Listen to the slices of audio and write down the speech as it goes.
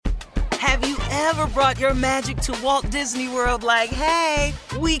Have you ever brought your magic to Walt Disney World like, hey,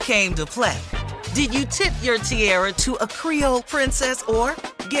 we came to play? Did you tip your tiara to a Creole princess or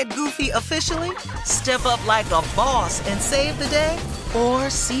get goofy officially? Step up like a boss and save the day? Or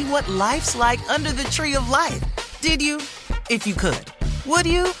see what life's like under the tree of life? Did you? If you could. Would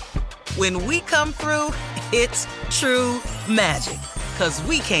you? When we come through, it's true magic. 'Cause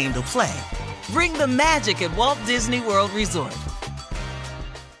we came to play. Bring the magic at Walt Disney World Resort.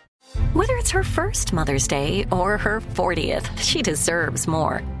 Whether it's her first Mother's Day or her 40th, she deserves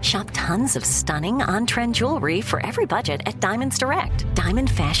more. Shop tons of stunning on-trend jewelry for every budget at Diamonds Direct. Diamond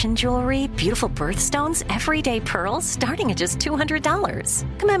fashion jewelry, beautiful birthstones, everyday pearls starting at just $200.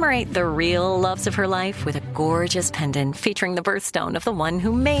 Commemorate the real loves of her life with a gorgeous pendant featuring the birthstone of the one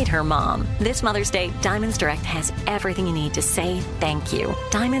who made her mom. This Mother's Day, Diamonds Direct has everything you need to say thank you.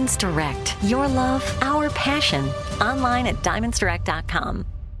 Diamonds Direct. Your love, our passion. Online at diamondsdirect.com.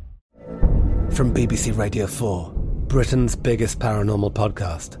 From BBC Radio 4, Britain's biggest paranormal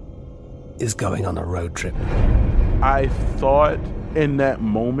podcast is going on a road trip. I thought in that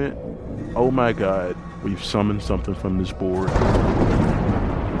moment, oh my God, we've summoned something from this board.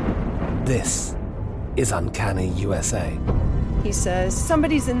 This is Uncanny USA. He says,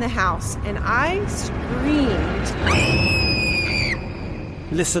 somebody's in the house, and I screamed.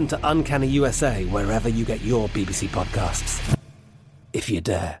 Listen to Uncanny USA wherever you get your BBC podcasts, if you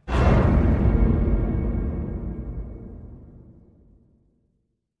dare.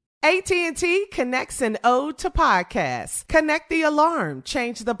 AT&T connects an ode to podcasts. Connect the alarm.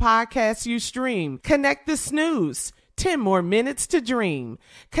 Change the podcast you stream. Connect the snooze. 10 more minutes to dream.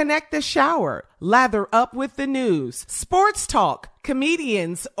 Connect the shower. Lather up with the news. Sports talk,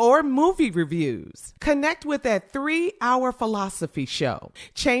 comedians, or movie reviews. Connect with that 3-hour philosophy show.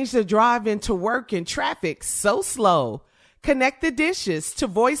 Change the drive into work in traffic so slow. Connect the dishes to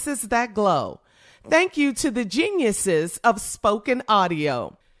voices that glow. Thank you to the geniuses of spoken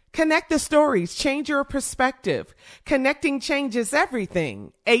audio. Connect the stories, change your perspective. Connecting changes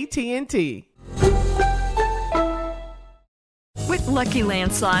everything. AT&T. With Lucky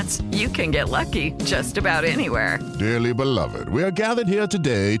Land Slots, you can get lucky just about anywhere. Dearly beloved, we are gathered here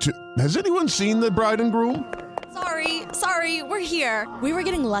today to... Has anyone seen the bride and groom? Sorry, we're here. We were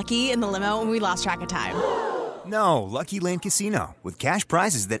getting lucky in the limo and we lost track of time. No, Lucky Land Casino, with cash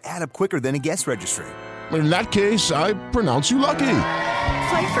prizes that add up quicker than a guest registry. In that case, I pronounce you lucky.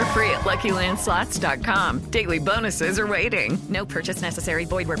 Play for free at LuckyLandSlots.com. Daily bonuses are waiting. No purchase necessary.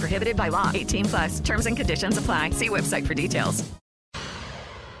 Void where prohibited by law. 18+. Terms and conditions apply. See website for details.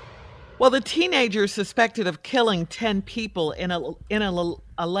 Well, the teenager suspected of killing 10 people in an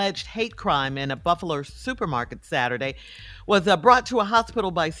alleged hate crime in a Buffalo supermarket Saturday was brought to a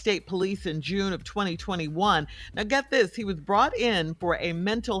hospital by state police in June of 2021. Now, get this. He was brought in for a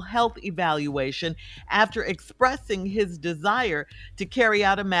mental health evaluation after expressing his desire to carry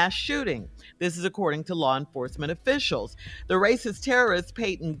out a mass shooting. This is according to law enforcement officials. The racist terrorist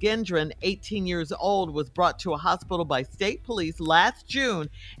Peyton Gendron, 18 years old, was brought to a hospital by state police last June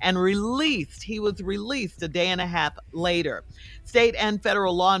and released. He was released a day and a half later. State and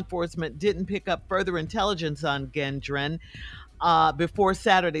federal law enforcement didn't pick up further intelligence on Gendron before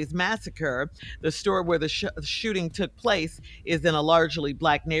Saturday's massacre. The store where the shooting took place is in a largely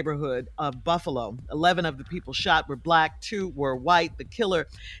black neighborhood of Buffalo. 11 of the people shot were black, 2 were white. The killer,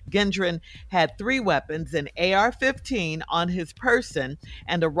 Gendron, had 3 weapons, an AR-15 on his person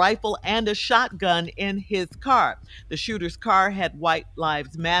and a rifle and a shotgun in his car. The shooter's car had White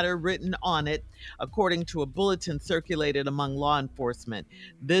Lives Matter written on it, according to a bulletin circulated among law enforcement.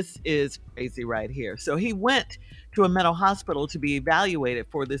 This is crazy right here. So he went to a mental hospital to be evaluated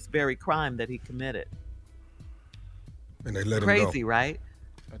for this very crime that he committed. And they let him go. Crazy, right?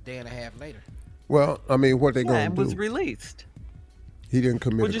 A day and a half later. Well, I mean, what they gonna and do? Was released. He didn't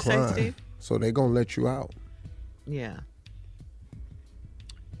commit What'd a you say, crime, Steve? so they gonna let you out. Yeah.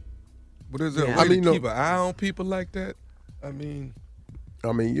 But is there Yeah. a way to keep an eye on people like that? I mean,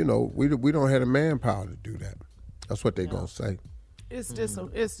 you know, we don't have the manpower to do that. That's what they gonna say. It's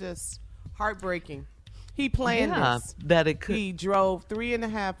just heartbreaking. He planned this. That it could. He drove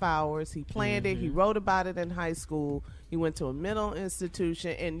 3.5 hours. He planned it. He wrote about it in high school. He went to a mental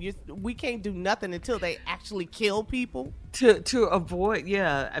institution, and we can't do nothing until they actually kill people. To avoid,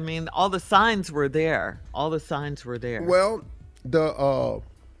 yeah. I mean, all the signs were there. Well, the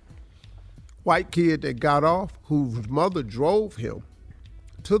white kid that got off, whose mother drove him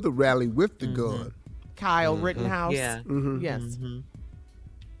to the rally with the gun, Kyle Rittenhouse. Yeah. Yes.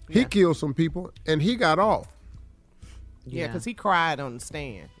 He killed some people, and he got off. Yeah, because he cried on the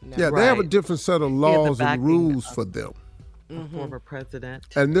stand. They have a different set of laws and rules for them. a former president.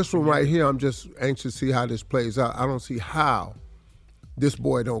 And this one right here, I'm just anxious to see how this plays out. I don't see how this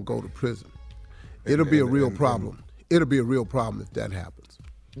boy don't go to prison. It'll be a real problem. It'll be a real problem if that happens.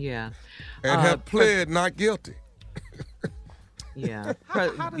 Yeah. And have pled not guilty. Yeah.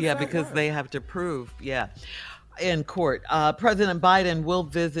 Because they have to prove, in court. President Biden will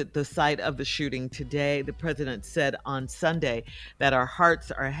visit the site of the shooting today. The president said on Sunday that our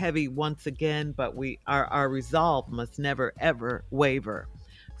hearts are heavy once again, but our resolve must never, ever waver.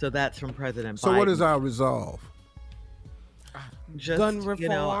 So that's from President Biden. So what is our resolve? Just, gun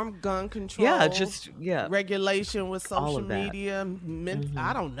reform, gun control. Regulation with social media.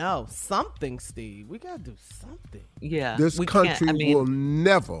 I don't know. Something, Steve. We got to do something. Yeah. This country will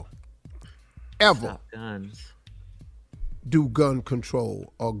never, ever do gun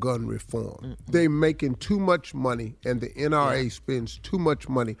control or gun reform. They're making too much money, and the NRA spends too much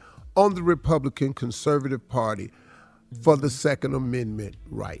money on the Republican Conservative Party for the Second Amendment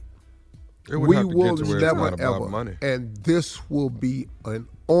right. We will never, ever, and this will be an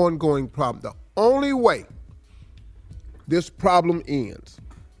ongoing problem. The only way this problem ends,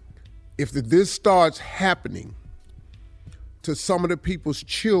 if this starts happening to some of the people's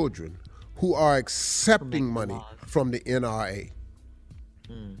children who are accepting money from the NRA.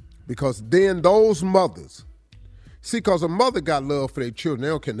 Because then those mothers, because a mother got love for their children, they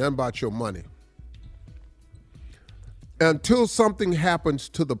don't care nothing about your money. Until something happens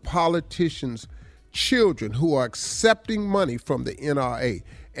to the politicians' children who are accepting money from the NRA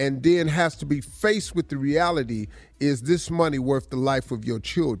and then has to be faced with the reality, is this money worth the life of your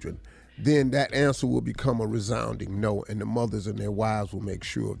children? Then that answer will become a resounding no, and the mothers and their wives will make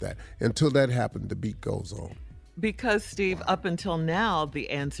sure of that. Until that happens, the beat goes on. Because, Steve, up until now,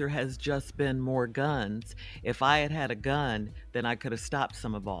 the answer has just been more guns. If I had had a gun, then I could have stopped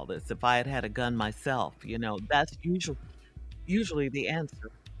some of all this. If I had had a gun myself, that's usually the answer.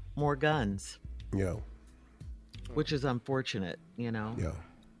 More guns. Yeah. Which is unfortunate, Yeah.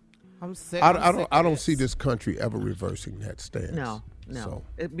 I'm sick. I don't see this country ever reversing that stance. No. So.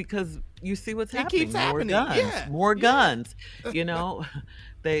 Because you see what's happening. Keeps happening. Guns. Yeah. More guns.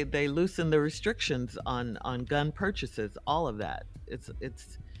 They loosen the restrictions on gun purchases. All of that.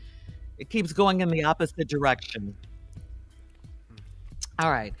 It keeps going in the opposite direction. All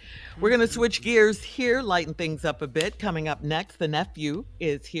right. We're going to switch gears here, lighten things up a bit. Coming up next, the nephew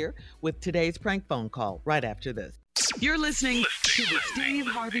is here with today's prank phone call right after this. You're listening to the Steve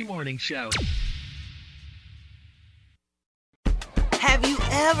Harvey Morning Show. Have you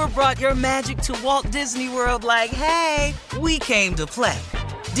ever brought your magic to Walt Disney World like, hey, we came to play?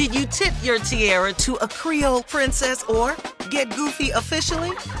 Did you tip your tiara to a Creole princess or get goofy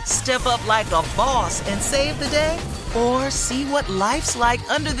officially? Step up like a boss and save the day? Or see what life's like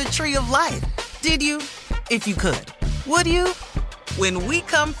under the tree of life? Did you? If you could. Would you? When we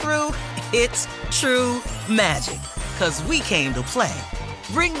come through, it's true magic. 'Cause we came to play.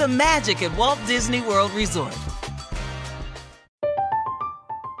 Bring the magic at Walt Disney World Resort.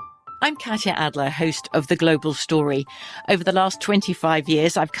 I'm Katya Adler, host of The Global Story. Over the last 25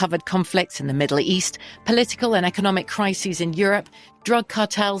 years, I've covered conflicts in the Middle East, political and economic crises in Europe, drug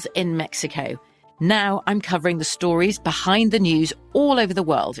cartels in Mexico. Now I'm covering the stories behind the news all over the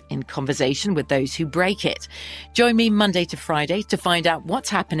world in conversation with those who break it. Join me Monday to Friday to find out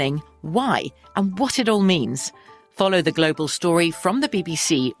what's happening, why, and what it all means. Follow The Global Story from the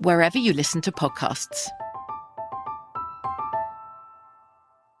BBC wherever you listen to podcasts.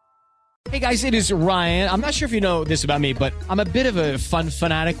 Hey guys, it is Ryan. I'm not sure if you know this about me, but I'm a bit of a fun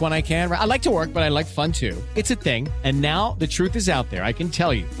fanatic when I can. I like to work, but I like fun too. It's a thing. And now the truth is out there. I can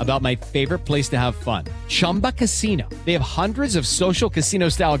tell you about my favorite place to have fun. Chumba Casino. They have hundreds of social casino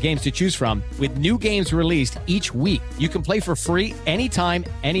style games to choose from with new games released each week. You can play for free anytime,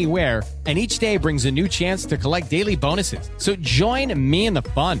 anywhere. And each day brings a new chance to collect daily bonuses. So join me in the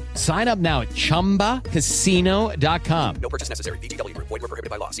fun. Sign up now at ChumbaCasino.com. No purchase necessary. VGW. Void where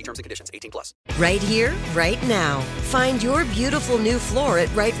prohibited by law. See terms and conditions. 18+. Right here, right now. Find your beautiful new floor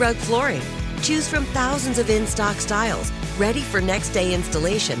at Right Rug Flooring. Choose from thousands of in-stock styles, ready for next day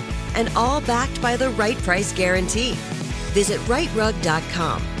installation, and all backed by the right price guarantee. Visit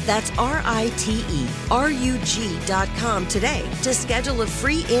rightrug.com. That's RITERUG.com today to schedule a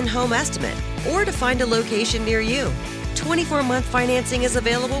free in-home estimate or to find a location near you. 24-month financing is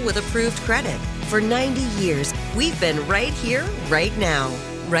available with approved credit. For 90 years, we've been right here, right now.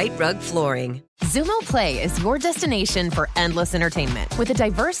 Right Rug Flooring. Zumo Play is your destination for endless entertainment. With a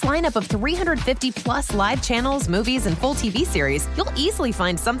diverse lineup of 350 plus live channels, movies, and full TV series, you'll easily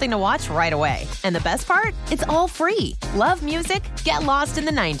find something to watch right away. And the best part? It's all free. Love music? Get lost in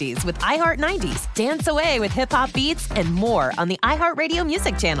the 90s with iHeart 90s, dance away with hip-hop beats, and more on the iHeartRadio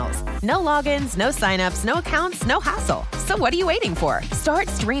music channels. No logins, no signups, no accounts, no hassle. So what are you waiting for? Start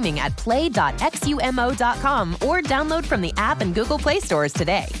streaming at play.xumo.com or download from the app and Google Play stores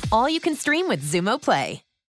today. All you can stream with Zumo Play.